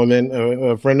with this woman,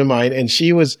 a friend of mine, and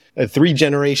she was a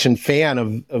 3-generation fan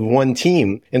of one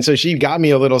team. And so she got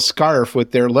me a little scarf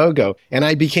with their logo. And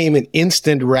I became an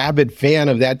instant rabid fan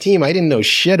of that team. I didn't know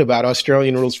shit about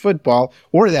Australian rules football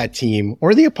or that team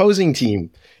or the opposing team.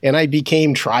 And I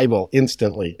became tribal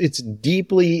instantly. It's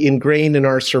deeply ingrained in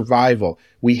our survival.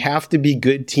 We have to be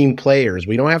good team players.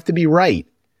 We don't have to be right.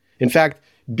 In fact,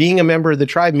 being a member of the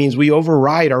tribe means we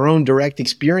override our own direct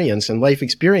experience and life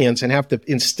experience and have to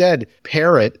instead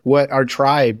parrot what our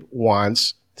tribe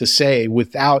wants to say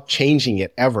without changing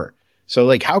it ever. So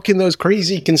like, how can those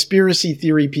crazy conspiracy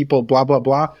theory people, blah, blah,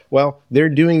 blah? Well, they're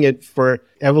doing it for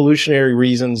evolutionary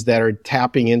reasons that are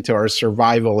tapping into our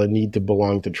survival and need to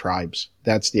belong to tribes.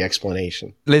 That's the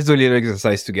explanation. Let's do a little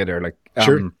exercise together.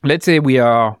 Sure. Let's say we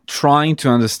are trying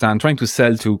to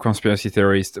sell to conspiracy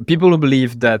theorists, people who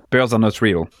believe that birds are not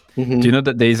real. Mm-hmm. Do you know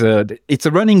that it's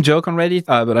a running joke on Reddit,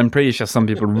 but I'm pretty sure some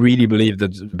people really believe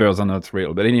that birds are not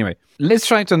real. But anyway, let's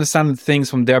try to understand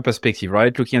things from their perspective,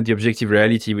 right? Looking at the objective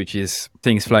reality, which is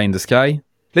things fly in the sky.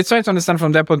 Let's try to understand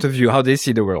from their point of view how they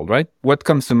see the world, right? What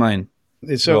comes to mind?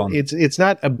 So it's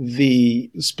not the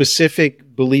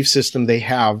specific belief system they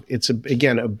have. It's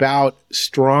again about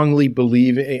strongly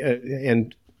believing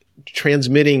and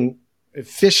transmitting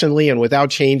efficiently and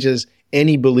without changes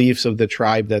any beliefs of the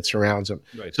tribe that surrounds them.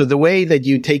 Right. So the way that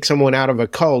you take someone out of a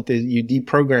cult is you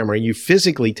deprogram or you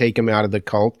physically take them out of the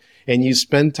cult and you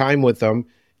spend time with them,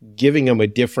 giving them a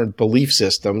different belief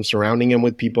system, surrounding them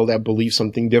with people that believe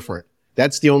something different.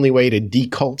 That's the only way to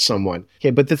decult someone.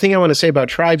 Okay, but the thing I want to say about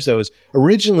tribes, though, is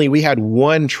originally we had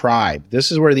one tribe.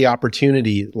 This is where the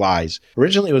opportunity lies.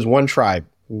 Originally, it was one tribe,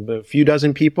 a few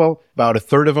dozen people. About a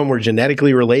third of them were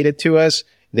genetically related to us.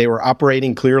 They were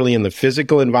operating clearly in the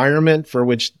physical environment for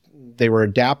which they were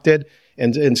adapted.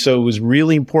 And so it was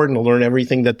really important to learn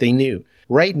everything that they knew.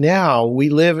 Right now, we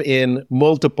live in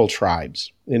multiple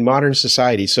tribes in modern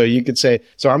society. So you could say,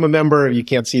 so I'm a member, you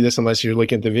can't see this unless you're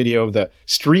looking at the video, of the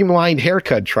streamlined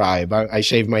haircut tribe. I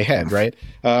shave my head, right?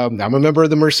 I'm a member of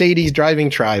the Mercedes driving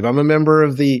tribe. I'm a member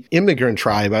of the immigrant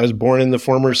tribe. I was born in the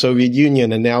former Soviet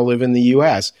Union and now live in the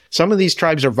US. Some of these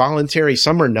tribes are voluntary,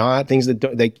 some are not, things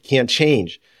that they can't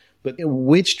change. But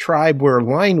which tribe we're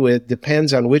aligned with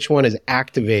depends on which one is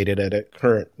activated at a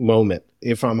current moment.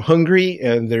 If I'm hungry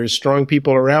and there's strong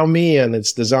people around me and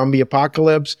it's the zombie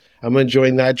apocalypse, I'm going to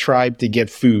join that tribe to get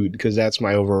food because that's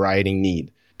my overriding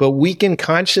need. But we can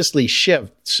consciously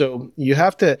shift. So you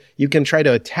can try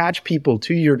to attach people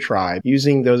to your tribe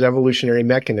using those evolutionary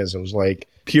mechanisms like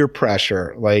peer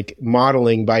pressure, like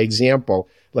modeling by example,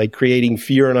 like creating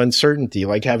fear and uncertainty,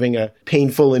 like having a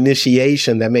painful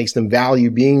initiation that makes them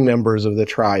value being members of the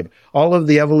tribe. All of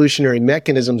the evolutionary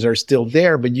mechanisms are still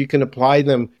there, but you can apply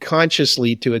them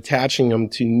consciously to attaching them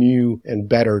to new and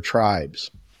better tribes.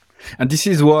 And this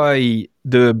is why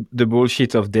the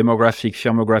bullshit of demographic,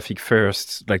 firmographic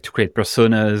first, like to create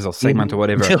personas or segment or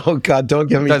whatever. Oh God, don't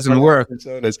get me started. Doesn't work.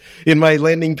 Personas. In my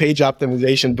landing page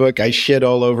optimization book, I shit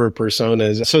all over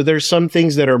personas. So there's some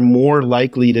things that are more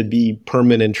likely to be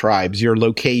permanent tribes. Your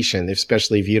location,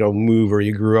 especially if you don't move or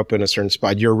you grew up in a certain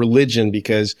spot. Your religion,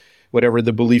 because whatever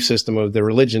the belief system of the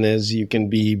religion is, you can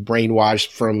be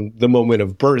brainwashed from the moment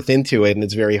of birth into it, and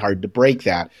it's very hard to break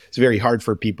that. It's very hard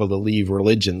for people to leave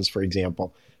religions, for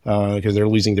example, because they're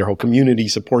losing their whole community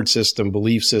support system,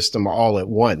 belief system all at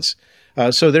once.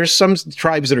 So there's some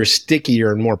tribes that are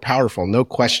stickier and more powerful, no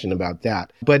question about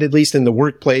that. But at least in the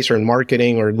workplace or in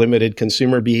marketing or limited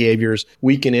consumer behaviors,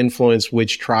 we can influence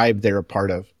which tribe they're a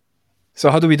part of. So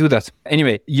how do we do that?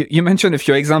 Anyway, you mentioned a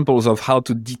few examples of how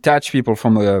to detach people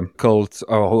from a cult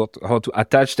or how to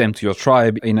attach them to your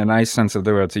tribe in a nice sense of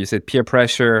the word. So you said peer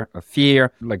pressure,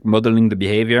 fear, like modeling the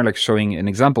behavior, like showing an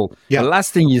example. Yeah. The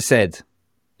last thing you said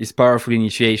is powerful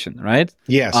initiation, right?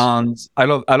 Yes. And I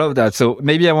love that. So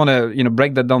maybe I want to,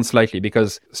 break that down slightly,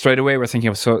 because straight away we're thinking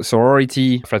of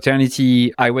sorority,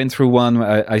 fraternity. I went through one.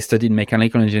 I studied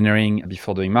mechanical engineering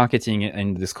before doing marketing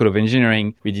in the School of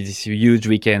Engineering. We did this huge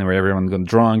weekend where everyone got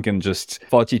drunk and just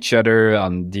fought each other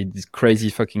and did this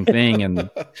crazy fucking thing. And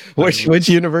which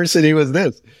university was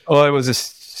this? Oh, it was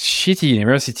a shitty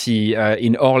university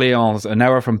in Orléans, an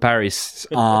hour from Paris.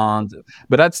 But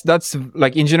that's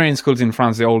like engineering schools in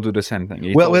France, they all do the same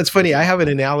thing. Well, it's funny. I have an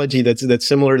analogy that's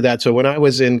similar to that. So when I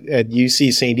was at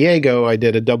UC San Diego, I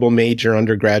did a double major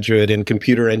undergraduate in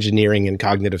computer engineering and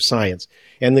cognitive science.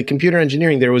 And the computer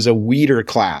engineering, there was a weeder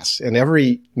class, and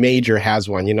every major has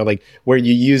one, like where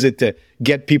you use it to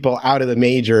get people out of the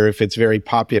major if it's very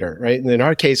popular, right? And in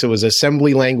our case, it was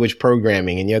assembly language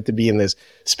programming, and you have to be in this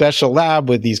special lab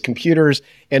with these computers.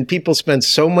 And people spent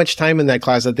so much time in that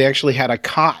class that they actually had a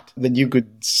cot that you could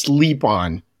sleep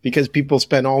on, because people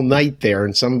spent all night there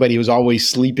and somebody was always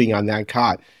sleeping on that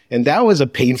cot. And that was a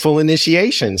painful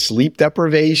initiation, sleep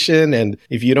deprivation. And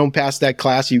if you don't pass that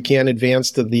class, you can't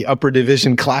advance to the upper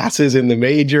division classes in the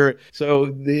major.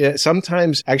 So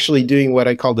sometimes actually doing what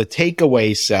I call the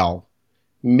takeaway cell,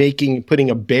 putting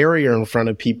a barrier in front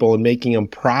of people and making them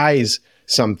prize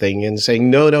something and saying,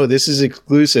 no, this is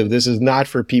exclusive. This is not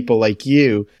for people like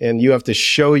you. And you have to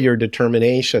show your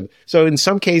determination. So in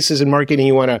some cases in marketing,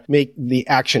 you want to make the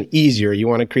action easier. You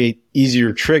want to create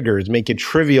easier triggers, make it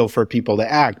trivial for people to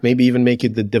act, maybe even make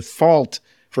it the default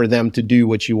for them to do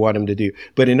what you want them to do.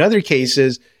 But in other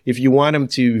cases, if you want them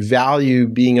to value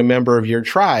being a member of your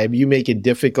tribe, you make it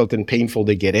difficult and painful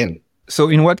to get in. So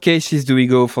in what cases do we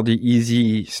go for the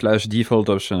easy/default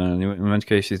option? And in what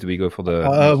cases do we go for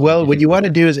the... Well, what you want to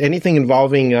do is anything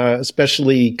involving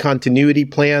especially continuity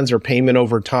plans or payment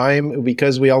over time,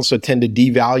 because we also tend to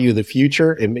devalue the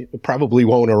future. It probably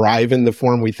won't arrive in the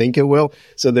form we think it will.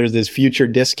 So there's this future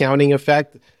discounting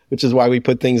effect, which is why we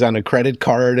put things on a credit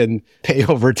card and pay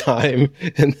over time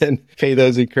and then pay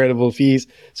those incredible fees.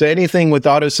 So anything with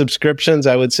auto subscriptions,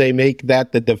 I would say make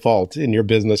that the default in your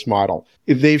business model.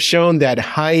 If they've shown that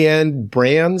high-end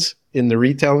brands in the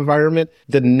retail environment,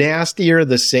 the nastier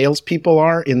the salespeople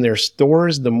are in their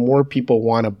stores, the more people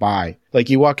want to buy. Like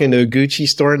you walk into a Gucci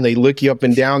store and they look you up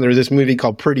and down. There's this movie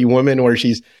called Pretty Woman where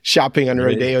she's shopping on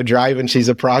Rodeo Drive and she's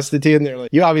a prostitute. And they're like,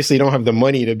 you obviously don't have the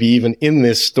money to be even in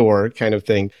this store kind of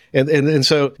thing. And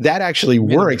so that actually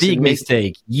works. Big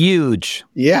mistake. Huge.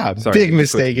 Yeah, big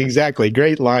mistake. Exactly.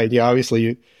 Great line. Yeah,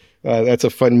 obviously that's a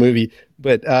fun movie.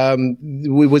 But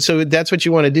so that's what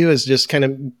you want to do is just kind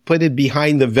of put it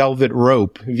behind the velvet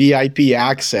rope, VIP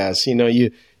access.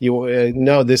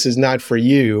 No, this is not for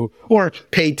you, or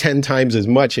pay 10 times as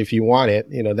much if you want it,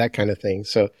 that kind of thing.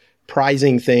 So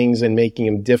prizing things and making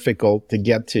them difficult to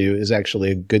get to is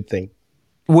actually a good thing.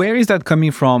 Where is that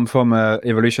coming from an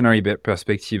evolutionary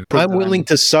perspective? I'm willing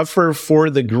to suffer for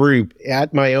the group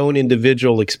at my own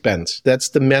individual expense. That's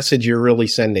the message you're really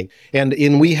sending.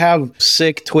 And we have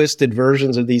sick, twisted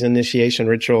versions of these initiation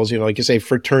rituals. Like you say,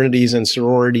 fraternities and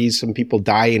sororities. Some people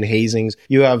die in hazings.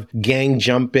 You have gang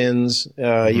jump-ins.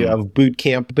 You have boot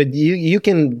camp. But you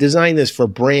can design this for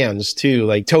brands too.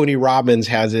 Like Tony Robbins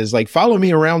has his, like, follow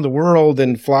me around the world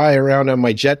and fly around on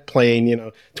my jet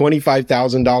plane,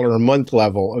 $25,000 a month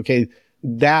level. Okay,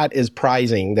 that is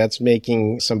prizing. That's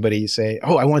making somebody say,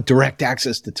 oh, I want direct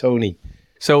access to Tony.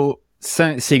 So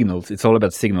signals, it's all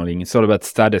about signaling. It's all about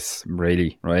status,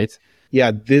 really, right? Yeah,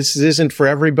 this isn't for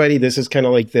everybody. This is kind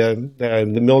of like the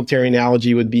military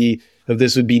analogy would be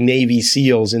Navy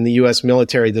SEALs in the U.S.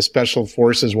 military. The Special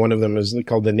Forces, one of them is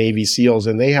called the Navy SEALs,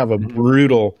 and they have a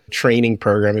brutal training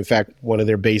program. In fact, one of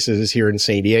their bases is here in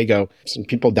San Diego. Some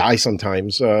people die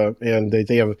sometimes, and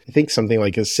they have, I think, something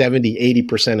like a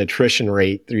 70-80% attrition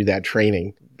rate through that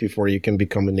training before you can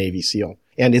become a Navy SEAL.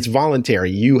 And it's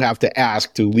voluntary. You have to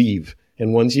ask to leave.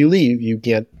 And once you leave, you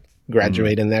can't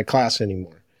graduate in that class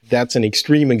anymore. That's an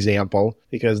extreme example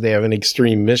because they have an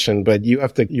extreme mission, but you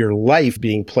have your life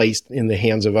being placed in the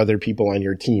hands of other people on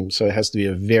your team. So it has to be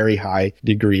a very high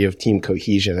degree of team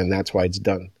cohesion, and that's why it's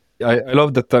done. I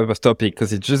love that type of topic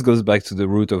because it just goes back to the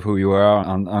root of who you are,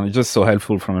 and it's just so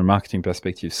helpful from a marketing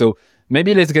perspective. So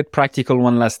Maybe let's get practical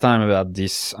one last time about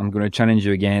this. I'm going to challenge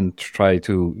you again to try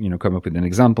to, come up with an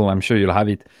example. I'm sure you'll have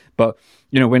it. But,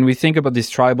 when we think about this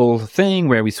tribal thing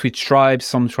where we switch tribes,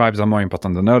 some tribes are more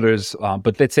important than others.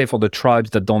 But let's say for the tribes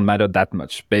that don't matter that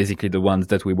much, basically the ones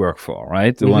that we work for,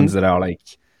 right? The ones that are like,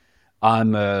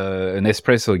 I'm an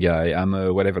espresso guy. I'm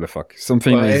a whatever the fuck.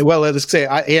 Well, let's say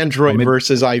Android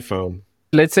versus iPhone.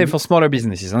 Let's say for smaller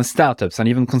businesses and startups and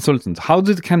even consultants, how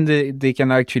can they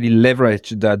can actually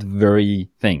leverage that very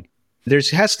thing? There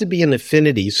has to be an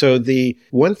affinity. So the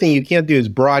one thing you can't do is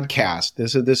broadcast.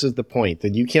 This is the point,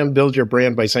 that you can't build your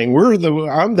brand by saying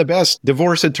I'm the best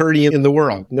divorce attorney in the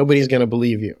world. Nobody's going to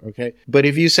believe you. Okay. But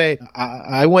if you say,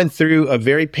 I went through a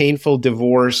very painful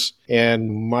divorce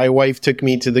and my wife took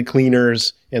me to the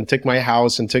cleaners and took my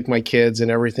house and took my kids and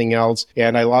everything else,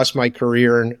 and I lost my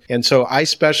career. And so I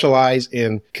specialize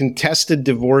in contested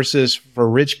divorces for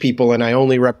rich people, and I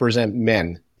only represent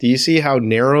men. Do you see how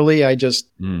narrowly I just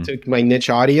took my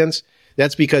niche audience?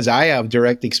 That's because I have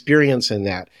direct experience in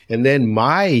that. And then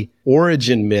my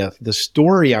origin myth, the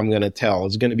story I'm going to tell,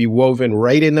 is going to be woven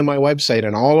right into my website,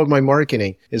 and all of my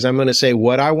marketing is I'm going to say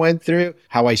what I went through,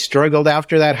 how I struggled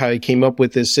after that, how I came up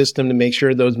with this system to make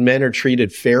sure those men are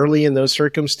treated fairly in those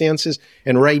circumstances.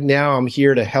 And right now I'm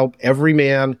here to help every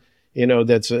man,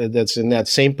 that's in that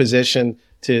same position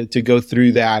to go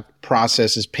through that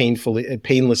process as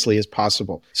painlessly as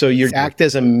possible. So you act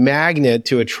as a magnet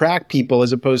to attract people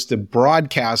as opposed to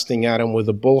broadcasting at them with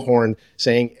a bullhorn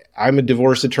saying, I'm a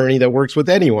divorce attorney that works with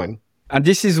anyone. And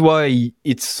this is why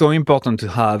it's so important to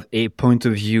have a point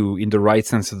of view in the right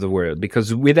sense of the word,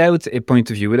 because without a point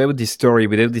of view, without this story,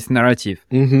 without this narrative,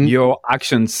 your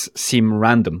actions seem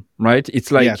random, right?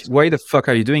 It's like, Why the fuck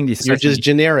are you doing this? You're just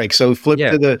generic. So flip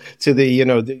to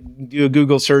the do a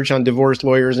Google search on divorce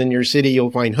lawyers in your city.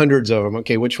 You'll find hundreds of them.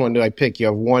 Okay, which one do I pick? You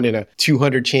have 1 in a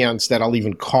 200 chance that I'll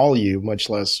even call you, much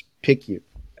less pick you.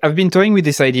 I've been toying with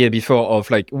this idea before of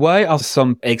like, why are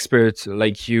some experts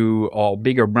like you or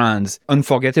bigger brands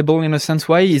unforgettable in a sense?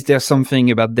 Why is there something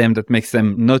about them that makes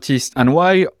them noticed? And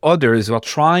why others who are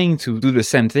trying to do the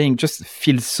same thing just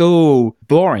feel so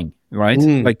boring, right?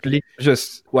 Like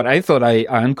just what I thought I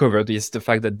uncovered is the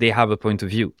fact that they have a point of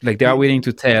view. Like they are willing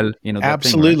to tell,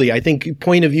 Absolutely. Thing, right? I think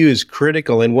point of view is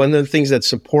critical. And one of the things that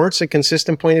supports a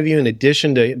consistent point of view, in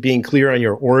addition to being clear on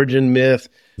your origin myth,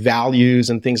 values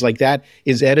and things like that,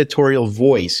 is editorial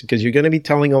voice, because you're going to be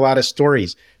telling a lot of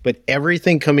stories, but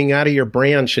everything coming out of your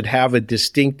brand should have a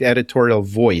distinct editorial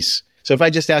voice. So if I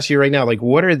just ask you right now, like,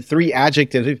 what are the 3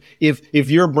 adjectives?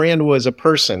 If your brand was a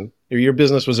person or your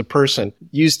business was a person,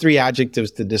 use 3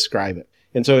 adjectives to describe it.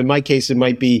 And so in my case, it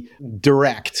might be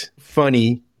direct,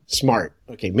 funny, smart.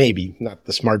 Okay, maybe not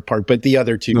the smart part, but the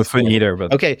other 2. Not funny either,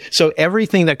 but okay. So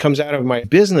everything that comes out of my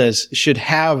business should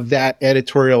have that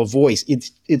editorial voice.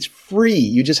 It's free.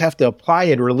 You just have to apply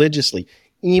it religiously.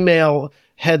 Email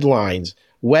headlines,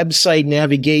 website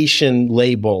navigation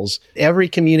labels, every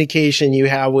communication you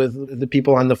have with the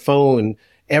people on the phone,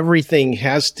 everything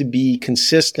has to be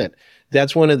consistent.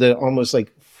 That's one of the almost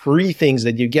like free things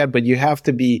that you get, but you have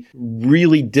to be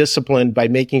really disciplined by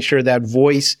making sure that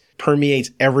voice permeates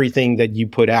everything that you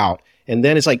put out. And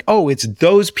then it's like, oh, it's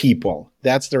those people.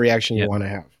 That's the reaction you want to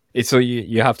have. So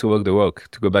you have to walk the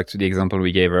walk. To go back to the example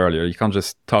we gave earlier, you can't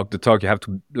just talk the talk. You have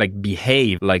to like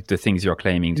behave like the things you're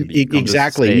claiming to be.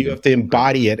 Exactly. You have to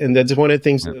embody it. And that's one of the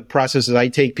things, the processes I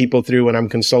take people through when I'm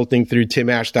consulting through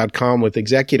timash.com with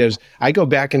executives. I go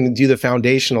back and do the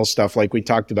foundational stuff like we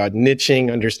talked about,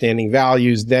 niching, understanding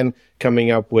values, then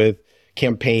coming up with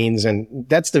campaigns. And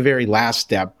that's the very last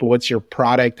step. But what's your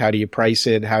product? How do you price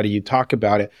it? How do you talk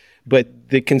about it? But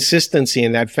the consistency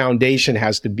and that foundation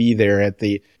has to be there at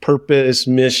the purpose,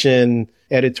 mission,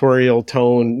 editorial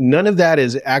tone. None of that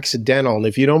is accidental. And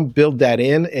if you don't build that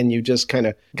in and you just kind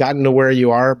of gotten to where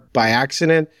you are by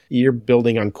accident, you're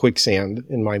building on quicksand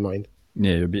in my mind.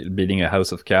 Yeah, you're building a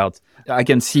house of cards. I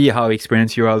can see how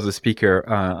experienced you are as a speaker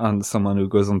and someone who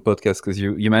goes on podcasts, because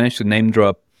you manage to name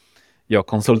drop your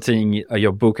consulting,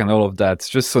 your book and all of that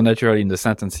just so naturally in the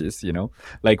sentences,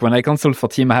 Like when I consult for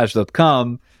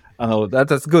teamhash.com, and all of that,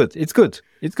 that's good. It's good.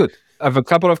 I have a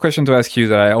couple of questions to ask you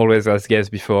that I always ask guests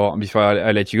before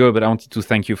I let you go, but I wanted to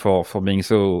thank you for being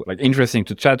so interesting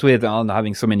to chat with and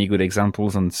having so many good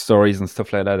examples and stories and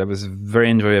stuff like that. It was very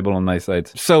enjoyable on my side.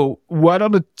 So what are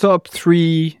the top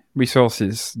 3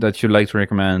 resources that you'd like to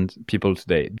recommend people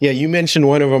today? Yeah, you mentioned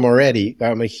one of them already.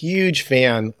 I'm a huge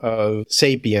fan of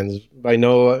Sapiens by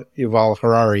Noah Yuval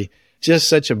Harari. Just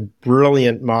such a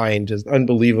brilliant mind, just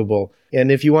unbelievable.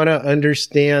 And if you want to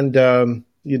understand, some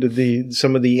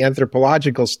of the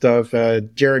anthropological stuff,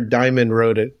 Jared Diamond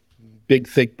wrote a big,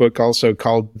 thick book also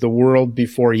called The World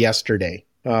Before Yesterday.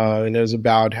 And it was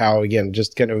about how, again,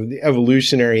 just kind of the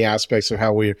evolutionary aspects of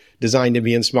how we're designed to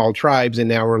be in small tribes, and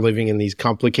now we're living in these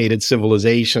complicated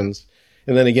civilizations.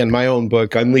 And then again, my own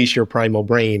book, Unleash Your Primal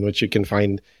Brain, which you can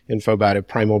find info about at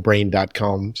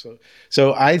primalbrain.com.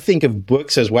 So I think of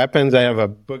books as weapons. I have a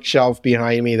bookshelf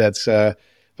behind me that's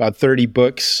about 30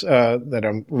 books that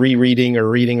I'm rereading or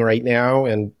reading right now,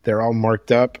 and they're all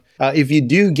marked up. If you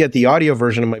do get the audio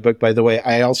version of my book, by the way,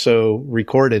 I also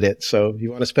recorded it. So if you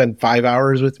want to spend 5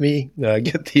 hours with me,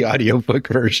 get the audiobook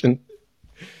version.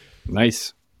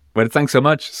 Nice. Well, thanks so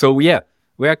much. So yeah,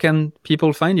 where can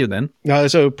people find you then?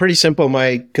 So pretty simple.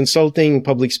 My consulting,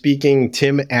 public speaking,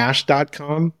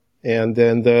 timash.com. And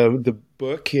then the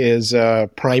book is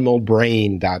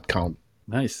primalbrain.com.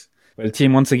 Nice. Well,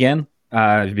 Tim, once again,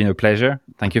 it's been a pleasure.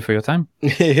 Thank you for your time.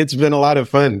 It's been a lot of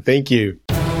fun. Thank you.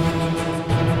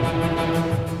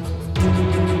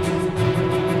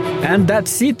 And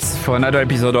that's it for another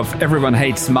episode of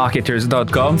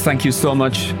EveryoneHatesMarketers.com. Thank you so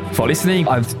much for listening.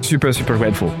 I'm super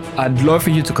grateful. I'd love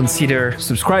for you to consider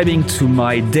subscribing to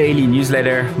my daily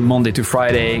newsletter, Monday to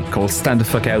Friday, called Stand the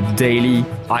Fuck Out Daily.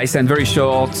 I send very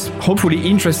short, hopefully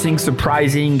interesting,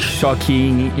 surprising,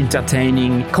 shocking,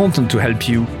 entertaining content to help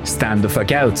you stand the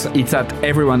fuck out. It's at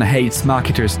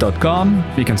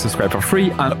EveryoneHatesMarketers.com. You can subscribe for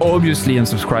free and obviously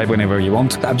unsubscribe whenever you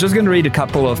want. I'm just going to read a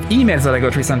couple of emails that I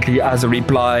got recently as a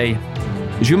reply.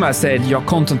 Juma said, your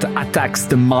content attacks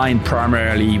the mind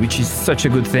primarily, which is such a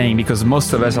good thing because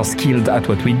most of us are skilled at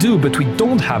what we do, but we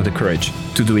don't have the courage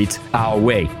to do it our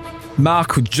way.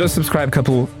 Mark, who just subscribed a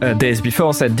couple days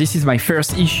before, said, this is my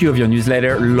first issue of your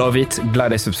newsletter. Love it.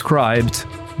 Glad I subscribed.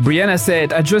 Brianna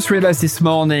said, I just realized this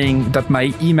morning that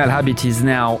my email habit is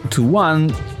now to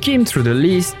 1, skim through the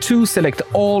list, 2, select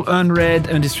all unread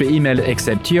industry email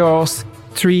except yours,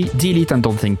 3, delete and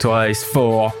don't think twice,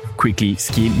 4, quickly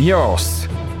skim yours.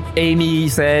 Amy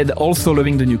said, also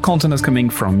loving the new content that's coming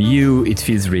from you. It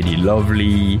feels really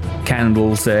lovely.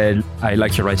 Candle said, I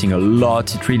like your writing a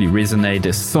lot. It really resonates.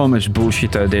 There's so much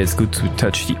bullshit out there. It's good to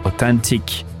touch the authentic.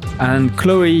 And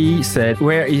Chloe said,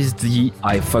 where is the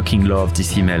I fucking love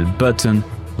this email button?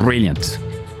 Brilliant.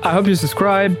 I hope you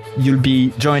subscribe. You'll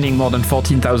be joining more than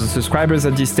 14,000 subscribers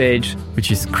at this stage, which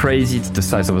is crazy. It's the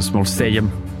size of a small stadium.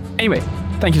 Anyway,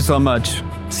 thank you so much.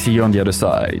 See you on the other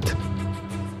side.